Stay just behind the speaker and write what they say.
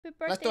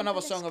birthday. Let's do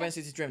another song of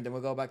NCT DREAM, then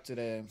we'll go back to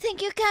the...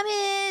 Thank you,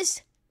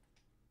 Camis!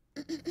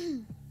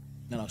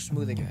 No,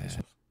 smoothing it.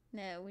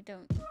 No, we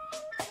don't.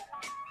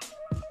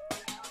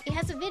 It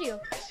has a video.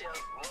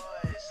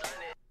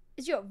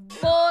 It's your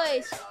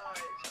voice.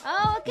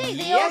 Oh, okay.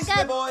 They all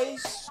got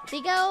boys.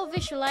 They got all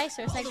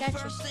visualizers. I got you.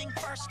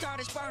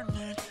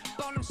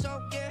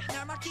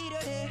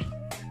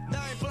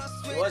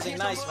 It wasn't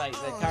nice, mate.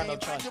 The Cardinal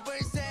choice.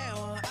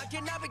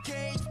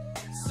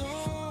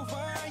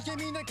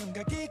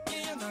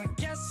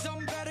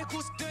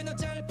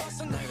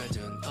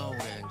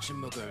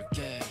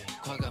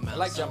 I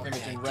like jumping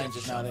between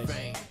ranges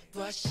nowadays.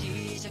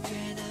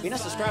 Been a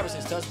subscriber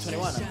since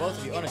 2021, and both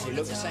of you honestly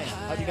look the same.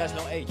 How do you guys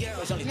know age?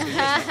 Oh, it's only 2 years.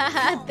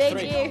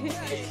 Thank you.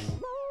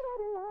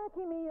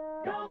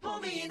 Don't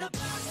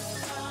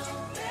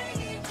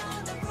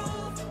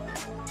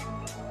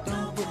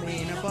put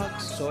me in a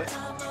box. So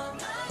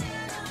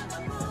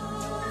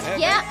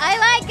yeah, I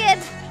like it.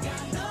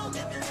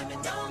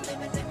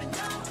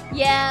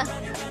 Yeah.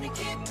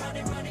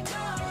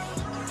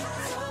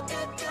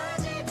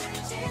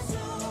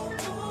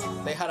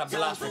 They had a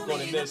blast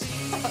recording this.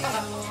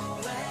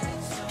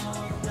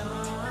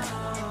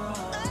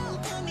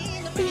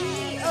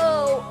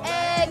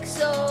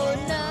 B-O-X-O,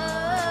 no.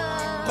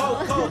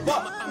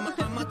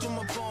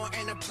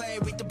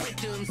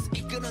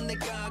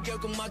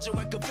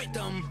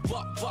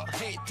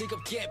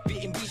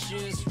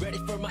 Ready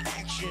for my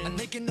action. I'm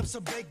making up so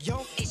big,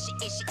 yo. Easy,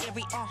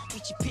 every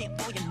easy pin,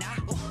 boy, you're not.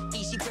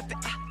 Easy rip it,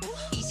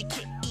 easy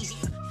kick, easy.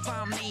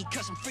 Find me,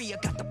 cause I'm free, I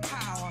got the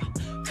power.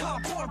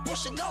 Cardboard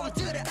pushing on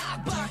to the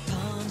outback.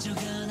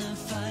 던져가는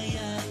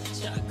fire.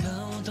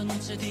 차가운 더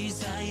넘쳐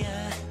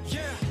desire.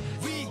 Yeah,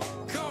 we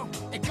go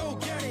and go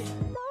get it.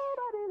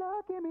 Nobody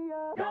locking me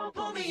up. Don't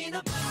put me in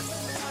a box.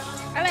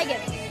 I like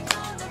it.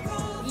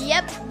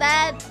 Yep,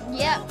 that,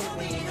 yep.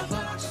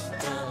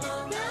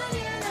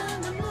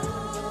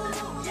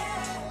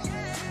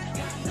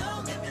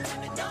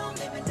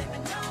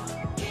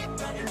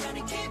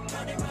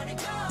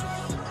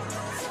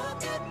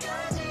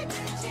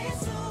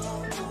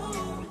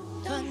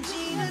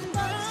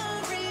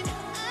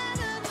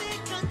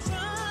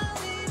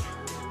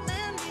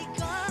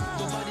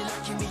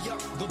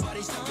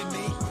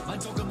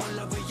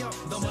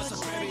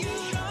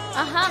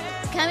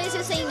 Camis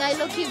is saying I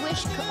low-key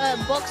wish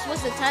Box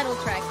was the title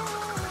track.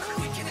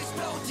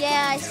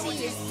 Yeah, I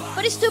see it.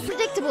 But it's too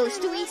predictable, it's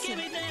too easy.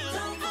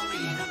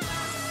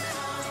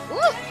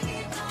 Ooh.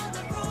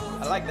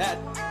 I like that.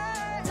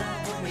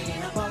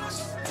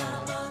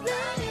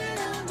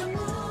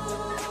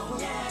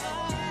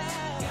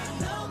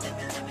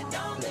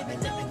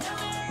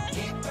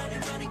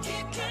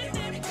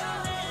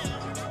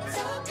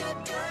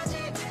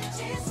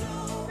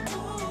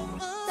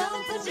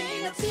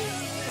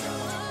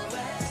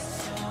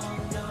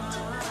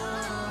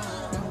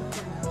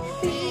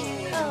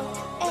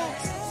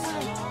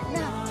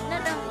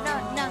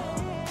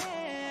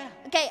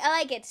 Okay, I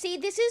like it. See,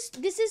 this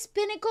is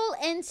pinnacle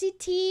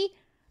NCT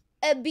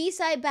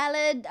B-side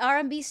ballad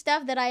R&B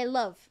stuff that I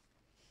love.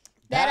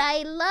 That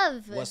I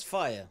love. Was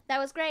fire. That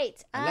was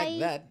great. I like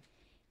that.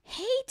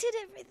 Hated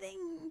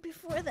everything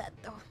before that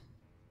though.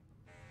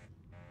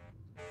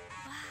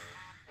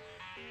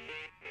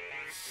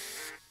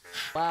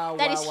 Wow,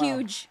 that is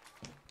huge.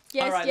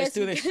 Yes, all right, yes. let's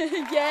do this.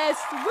 Yes.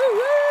 Woo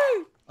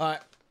woo. All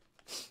right.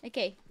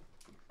 Okay.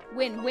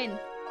 Win.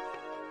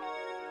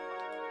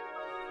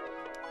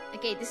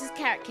 Okay, this is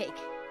carrot cake.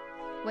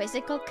 Why is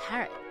it called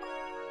carrot?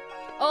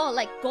 Oh,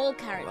 like gold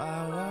carrot.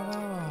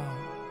 Wow.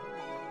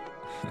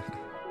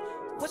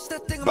 What's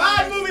that thing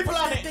Bye, Movie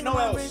Planet. No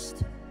else.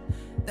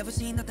 Never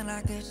seen nothing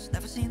like this.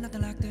 Never seen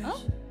nothing like this.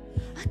 Oh?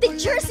 The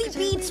Jersey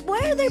Beats.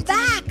 Where are they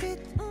back?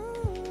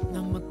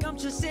 너무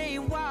깜짝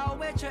saying wow.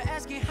 We're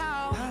asking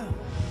how.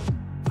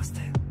 What's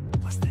that?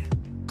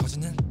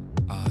 거짓는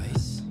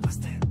eyes. What's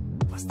that?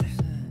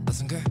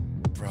 낯선 게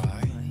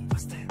bright.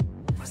 What's that?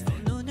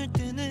 눈을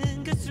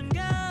뜨는 그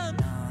순간.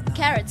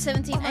 Carrot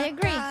 17. I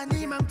agree.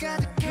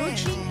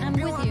 Ruchi, I'm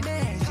with you.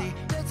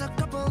 There's a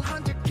couple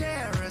hundred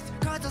carrots.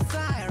 Cause a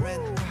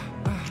siren.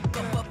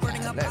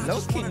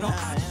 Low key, no.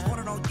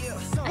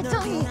 I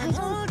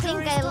don't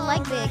think I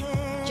like the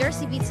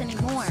Jersey Beats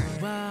anymore.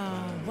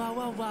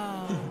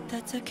 Wow.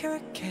 That's a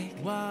carrot cake.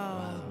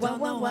 Wow.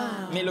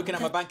 Me looking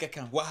at my bank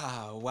account.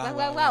 Wow.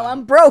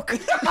 I'm broke.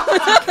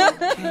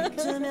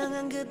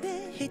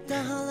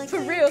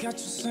 For real.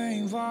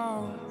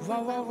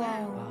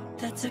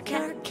 That's a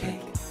carrot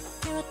cake.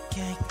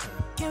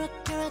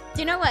 Do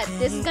you know what?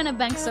 This is gonna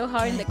bang so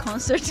hard in the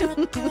concert.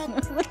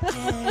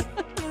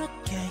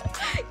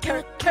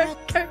 Carrot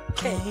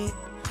cake.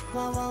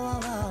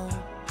 Wow.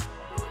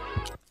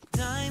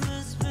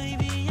 Diamonds,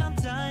 baby, I'm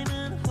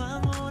diamond.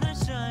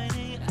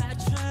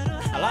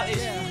 I like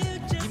this.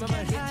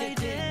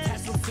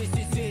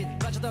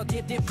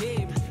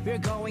 We're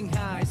going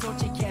high.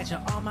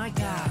 Oh my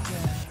god.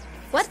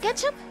 What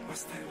ketchup?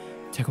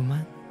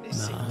 조금만.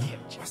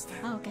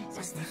 Oh, okay.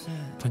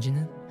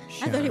 던지는.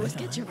 I thought it was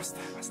ketchup.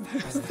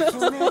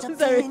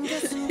 Sorry.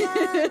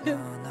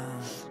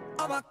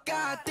 나와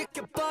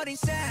가득해버린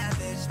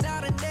savage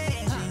나를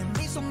내지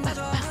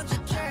미소마저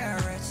 100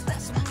 carats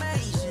that's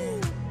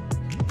amazing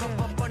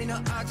뻔뻔뻔이너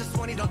I just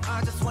want it all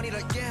I just want it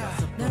all yeah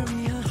나를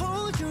위한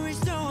whole jewelry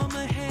store on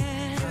my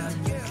hand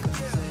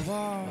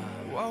wow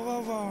wow wow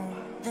wow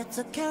that's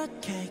a carrot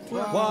cake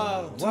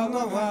Wow, wow,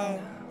 wow, wow.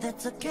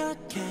 That's a carrot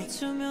cake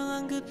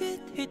투명한 그 빛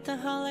hit the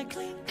highlight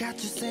clean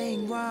got you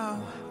saying wow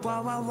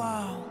wow wow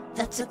wow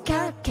That's a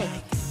carrot cake.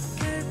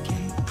 carrot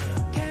cake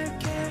carrot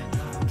cake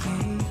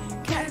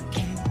carrot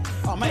cake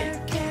Oh, mate.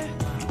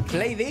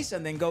 Play this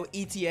and then go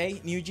ETA,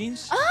 New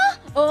Jeans.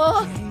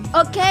 Oh,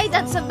 okay,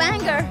 that's a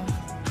banger.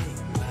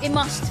 It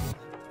must.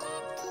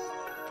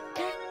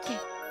 Carrot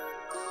cake.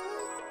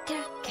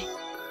 Carrot cake.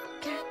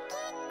 Carrot.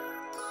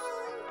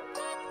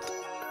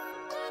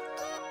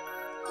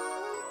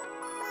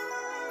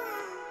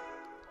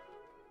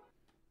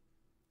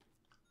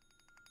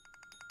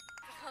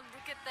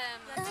 Look at them.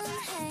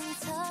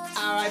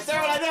 All right,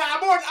 terrible idea.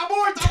 Abort,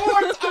 abort,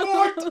 abort,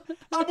 abort,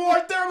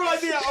 abort. Terrible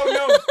idea. Oh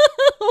no.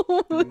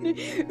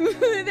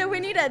 Then we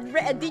need a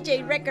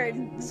DJ record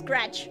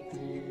scratch.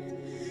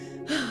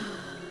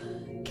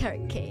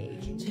 Carrot cake.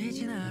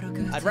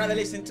 I'd rather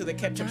listen to the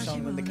ketchup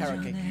song than the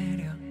carrot cake.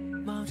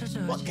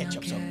 What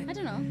ketchup song? I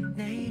don't know.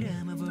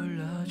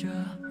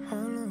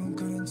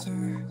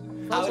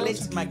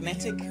 Outlet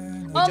magnetic. We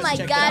Oh just my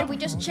checked it god, out. we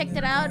just checked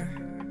it out.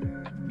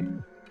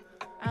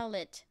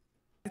 Outlet.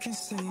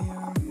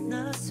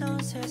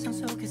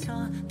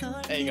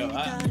 There you go.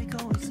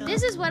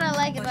 This is what I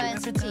like about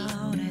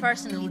NCT.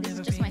 Personally, this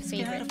is just my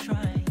favorite.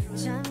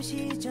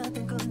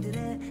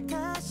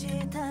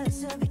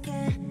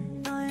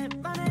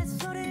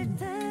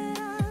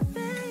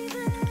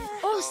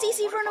 Oh,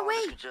 CC run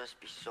away. Just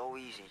be so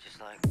easy, just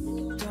like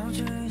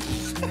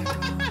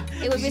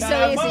It would be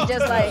so easy,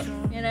 just like,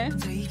 you know?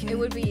 It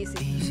would be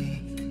easy.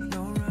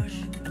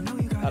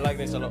 I like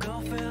this a lot.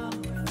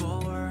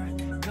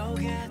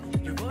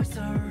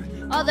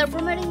 Oh, they're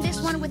promoting this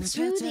one with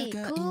Smoothie.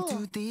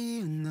 Cool.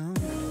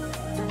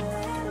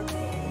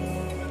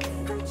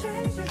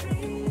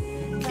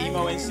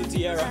 Emo NCT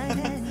era.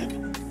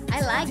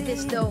 I like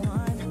this though.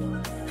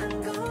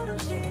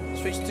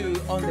 Switch to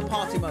on the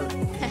party mode.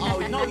 Oh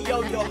no,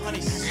 yo yo,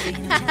 honey.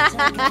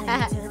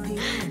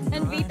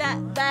 And beat that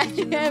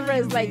Efra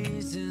is like,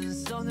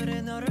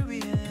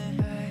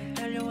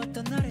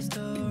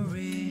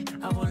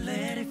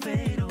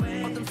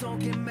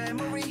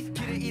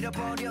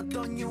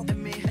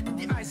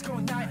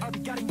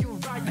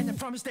 And I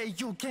promise that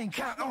you can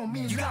count on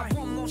me. You got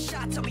one more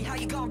shot, tell me how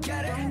you gon'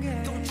 get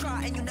it. Don't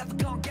try and you never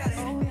gon' get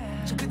it.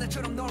 저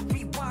그날처럼 널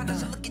rewind.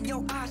 다시 look in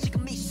your eyes,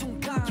 지금 이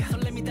순간.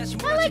 설렘이 다시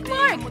I like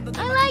Mark.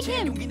 I like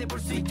him.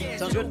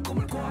 Sounds good.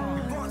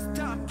 One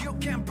stop, you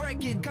can't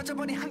break it.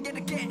 가져버린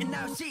한계를 get and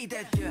now see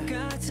that.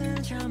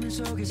 같은 잠을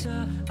속에서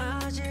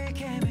아직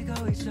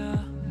헤매고 있어.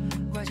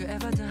 Why'd you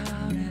ever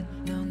doubt it?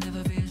 You'll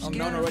never be Oh,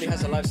 None already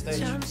has a live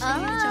stage.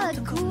 ah,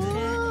 cool.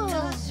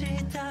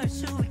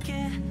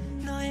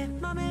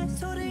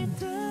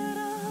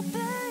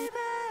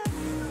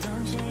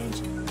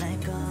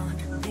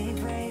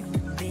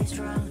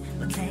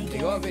 They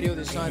got a video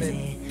decided.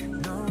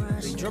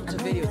 They dropped a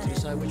video to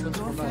decide which one to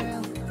promote.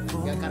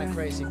 It got kind of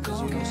crazy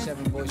because you know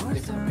 7 boys with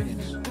different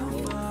opinions.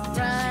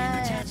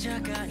 Right.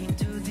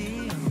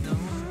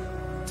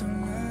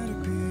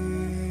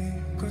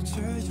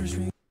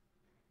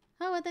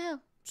 Oh, what the hell?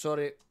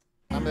 Sorry,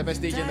 I'm the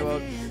best DJ in the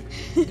world.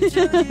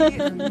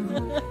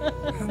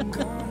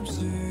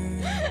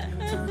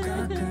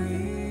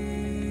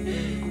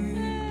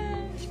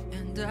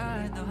 And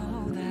I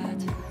know that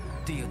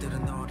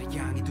뛰어들은 너를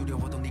향해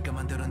두려워도 네가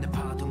만들어낸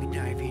파동이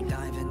diving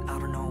I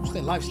don't know What's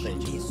their live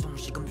stage? 네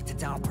숨쉬고 밑에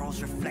down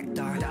pros reflect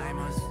our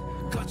diamonds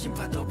거친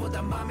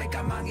파도보다 맘의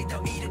가망이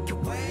더 일으켜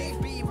wave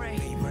be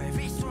brave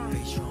be strong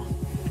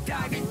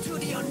dive into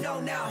the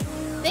unknown now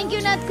Thank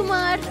you, Nat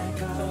Kumar.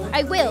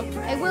 I will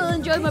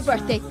enjoy my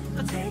birthday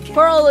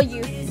for all of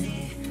you.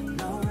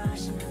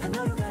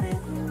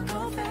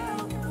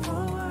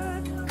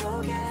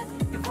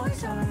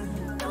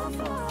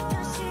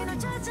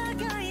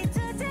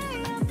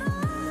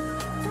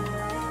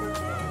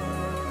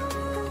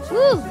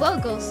 Woo,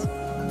 vocals.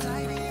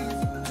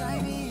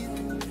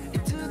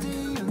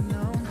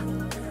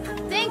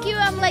 Thank you,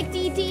 I'm like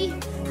TT.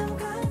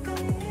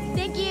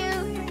 Thank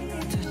you.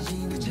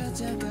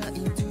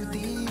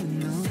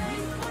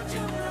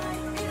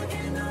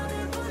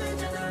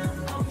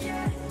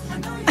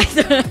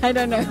 I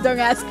don't know. Don't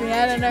ask me.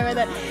 I don't know where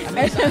that.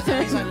 It's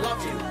like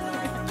love you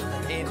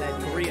in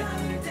Korean.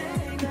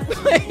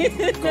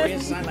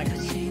 Koreans sound like.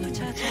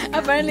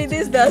 Apparently,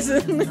 this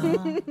doesn't.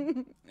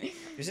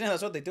 You see,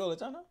 that's what they do all the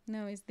time now.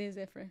 No, it's this,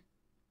 Efra.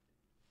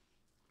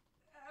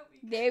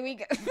 There we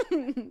go.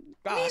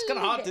 Wow, it's kind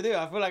of hard to do.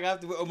 I feel like I have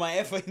to put all my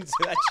effort into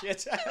that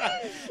shit.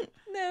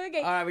 No, okay.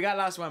 All right, we got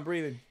last one.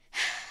 Breathing.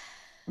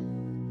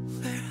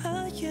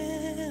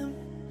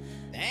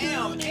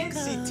 Damn,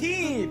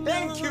 NCT.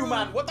 Thank you,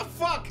 man. What the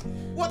fuck?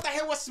 What the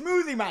hell was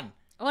Smoothie, man?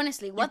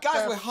 Honestly, You what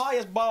guys the? were high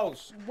as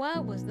balls.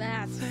 What was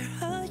that?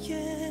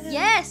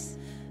 Yes.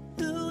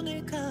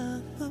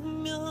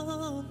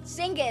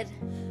 Sing it.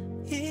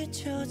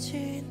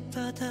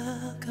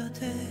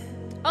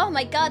 Oh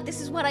my god,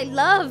 this is what I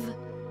love.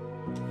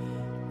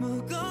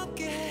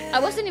 I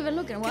wasn't even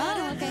looking.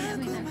 Wow,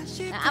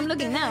 okay. I'm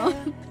looking now.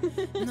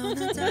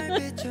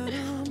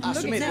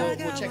 Sumit,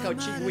 we'll check out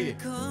Cheek with you.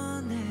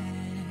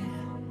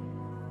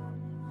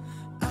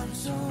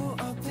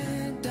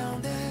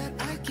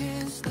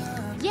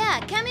 Yeah,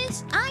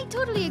 Camis, I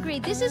totally agree.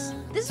 This is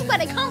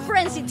what I come for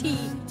NCT.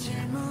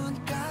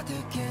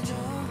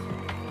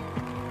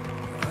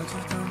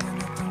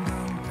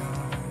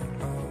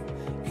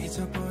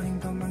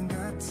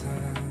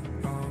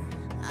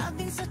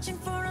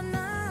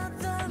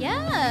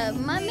 Yeah,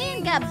 my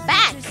man got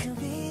back. You know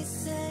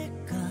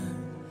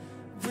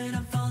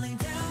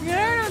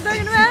what I'm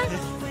talking about?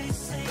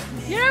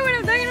 You know what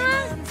I'm talking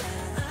about?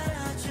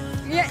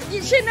 Yeah,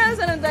 she knows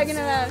what I'm talking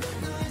about.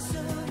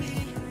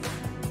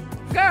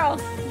 Girl.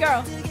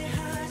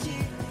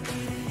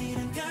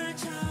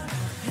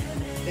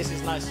 This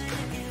is nice.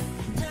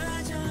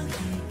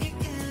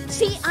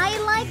 See, I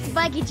liked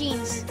baggy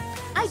jeans.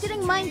 I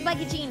didn't mind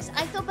baggy jeans.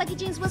 I thought baggy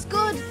jeans was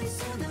good.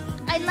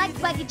 I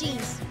liked baggy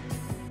jeans.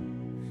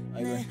 I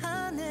agree.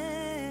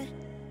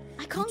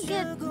 I can't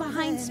get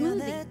behind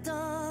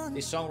Smoothie.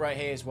 This song right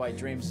here is why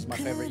Dreams is my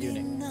favorite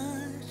unit.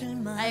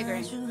 I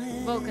agree.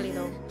 Vocally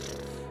though.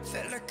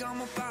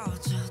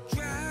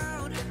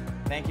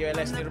 Thank you,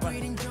 LS Nirban.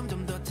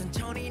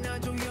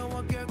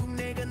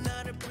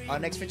 Our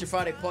next Future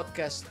Friday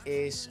podcast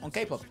is on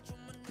Kpop.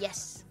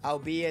 Yes.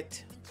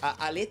 Albeit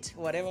Alit,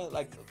 whatever,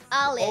 like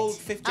Alit. old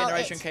 5th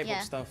generation Alit, Kpop yeah.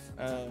 stuff.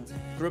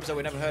 Groups that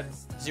we never heard.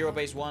 Zero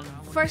Base One.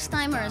 First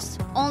timers.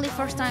 Only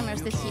first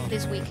timers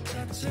this week.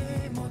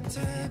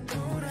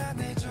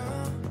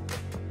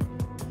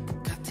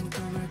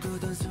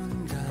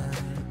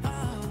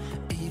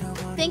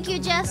 Thank you,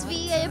 Jess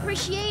V. I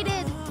appreciate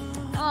it.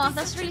 Oh,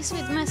 that's really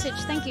sweet message.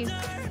 Thank you.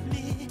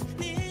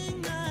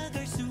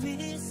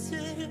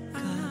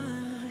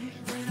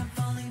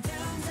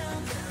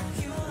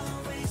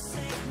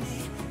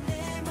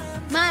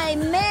 My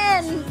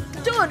man,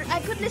 dude,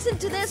 I could listen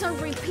to this on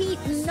repeat.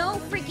 No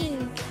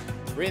freaking.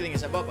 Breathing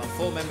is above, and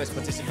 4 members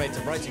participate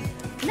in writing.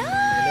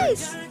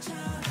 Nice.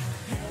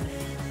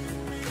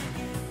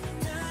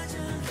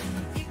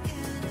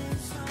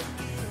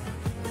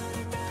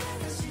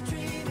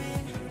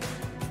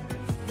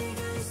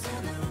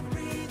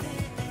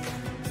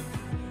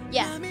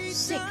 Yeah,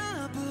 sick.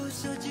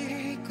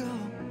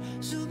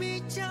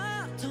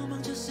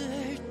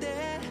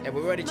 Yeah,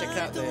 we already checked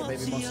out the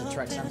Baby Monster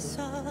track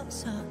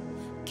sample.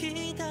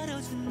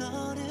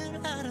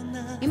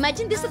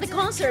 Imagine this at the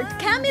concert.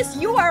 Camis,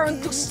 you are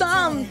onto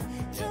some.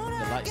 The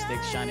light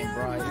stick shining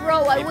bright.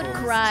 Bro, I would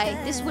People- cry.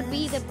 This would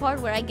be the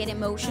part where I get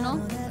emotional.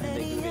 And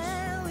they do this.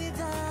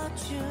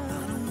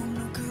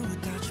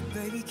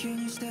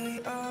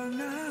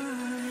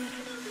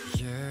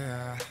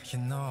 Yeah, you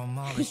know I'm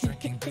always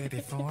drinking baby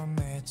for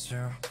me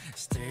too.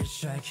 Still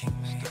shaking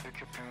me.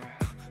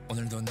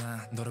 오늘도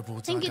나 너를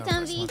보다가 Thank you,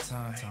 Tanvi.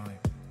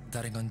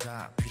 다른 건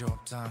다 필요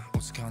없다.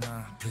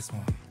 오죽하나 please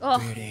more. Oh,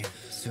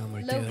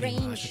 숨을 low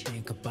range.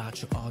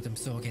 들이마셔 어둠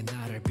속에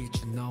나를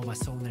비춘 너와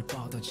손을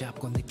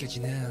뻗어잡고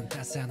느껴지는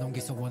따스한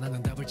온기서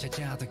원하는 답을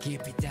찾아 더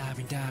깊이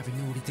diving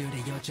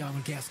우리들의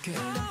여정을 계속해.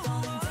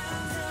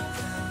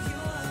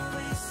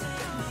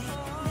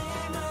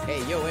 Hey,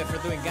 yo, Efra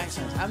doing gang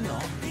signs. I'm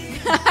not.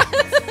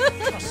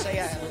 Just say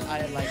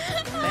I like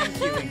thank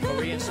you in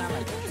Korean sound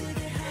like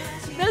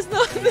that. That's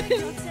not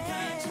it.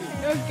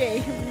 Okay,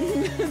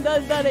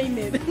 that ain't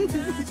it.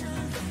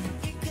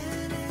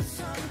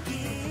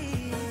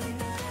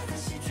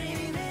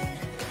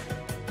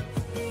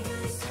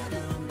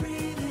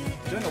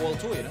 Doing a world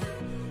tour, you know?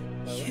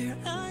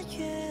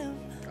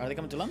 Are they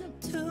coming to London?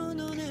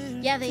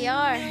 Yeah, they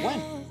are.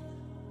 When?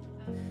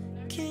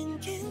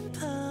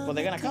 Well,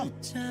 they're gonna come.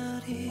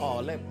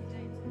 Oh,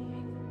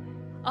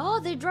 Oh,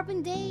 they're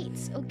dropping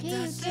dates.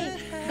 Okay.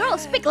 Girl,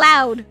 speak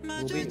loud.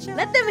 we'll be.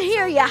 Let them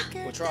hear ya.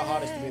 We'll try our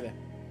hardest to be there.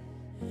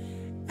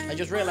 I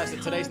just realized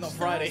that today's not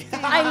Friday.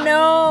 I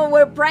know,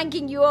 we're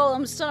pranking you all.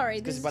 I'm sorry.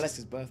 Because it's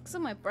Waleska's birthday. It's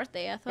my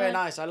birthday, I thought. Very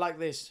nice. I like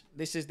this.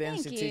 This is the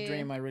Thank NCT you.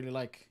 Dream I really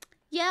like.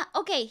 Yeah,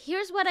 okay,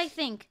 here's what I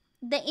think.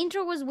 The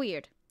intro was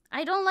weird.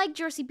 I don't like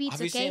Jersey Beats,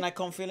 Have you okay? seen I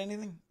Can't Feel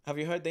Anything? Have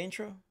you heard the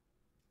intro?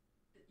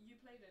 You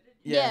played it,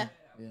 didn't Yeah.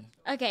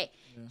 Yeah. Okay,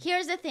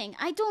 here's the thing.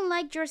 I don't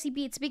like Jersey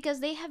Beats because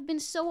they have been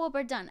so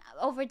overdone.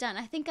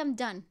 I think I'm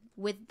done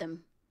with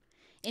them.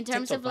 In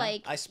terms TikTok, of man.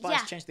 like, I Spice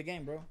yeah, changed the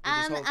game, bro. With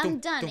this whole I'm dum,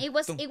 done. dum, It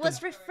was dum, dum.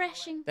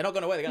 refreshing. They're not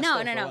going away. They're going to No,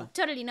 stay no, for a no, while.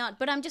 totally not.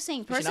 But I'm just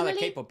saying, Especially now that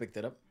personally, K-pop picked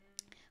it up.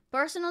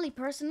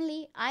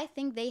 personally, I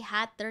think they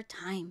had their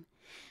time.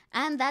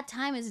 And that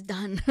time is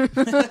done.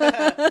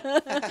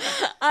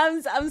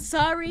 I'm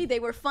sorry. They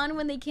were fun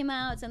when they came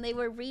out and they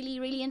were really,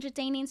 really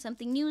entertaining.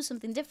 Something new,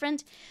 something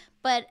different.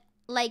 But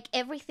like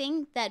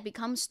everything that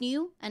becomes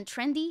new and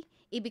trendy,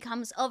 it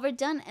becomes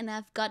overdone. And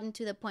I've gotten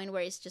to the point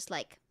where it's just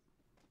like,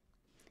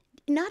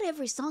 not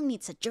every song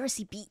needs a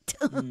Jersey beat.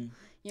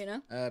 You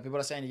know? People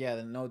are saying,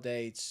 yeah, no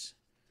dates.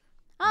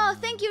 Oh,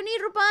 thank you,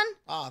 Nirupan.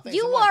 Ah, thanks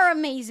You so much. are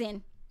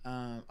amazing.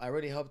 I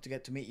really hope to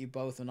get to meet you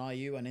both on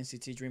IU and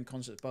NCT Dream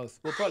concerts both.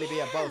 We'll probably be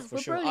at both for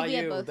We'll sure. probably be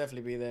at IU will both.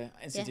 definitely be there.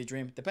 NCT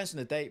Dream depends on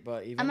the date,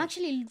 but even I'm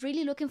actually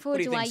really looking what forward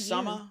do you to think? IU.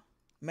 Summer,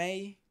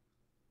 May,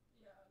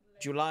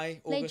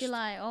 July, August. Late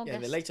July, August. Yeah,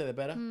 the later the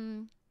better.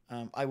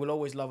 I will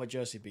always love a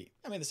Jersey beat.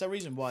 I mean, there's a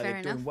reason why Fair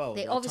they're enough. doing well.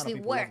 They A ton of obviously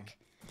people love them. work.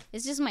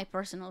 It's just my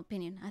personal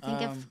opinion. I think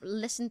I've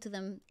listened to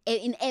them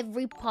in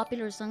every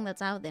popular song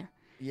that's out there.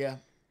 Yeah.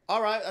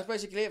 All right, that's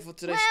basically it for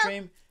today's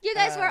stream. You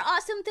guys were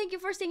awesome. Thank you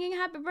for singing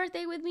Happy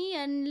Birthday with me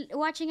and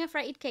watching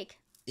Efra eat cake.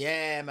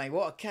 Yeah, mate,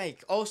 what a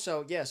cake.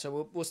 Also, yeah,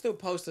 so we'll still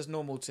post as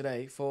normal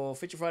today. For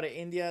Feature Friday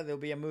India, there'll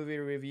be a movie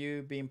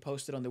review being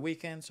posted on the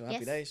weekend, so happy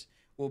Yes. days.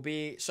 Will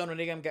be Son and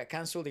Nigam got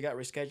cancelled, they got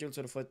rescheduled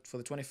for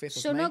the 25th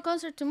of So May. no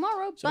concert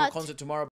tomorrow, So but no concert tomorrow.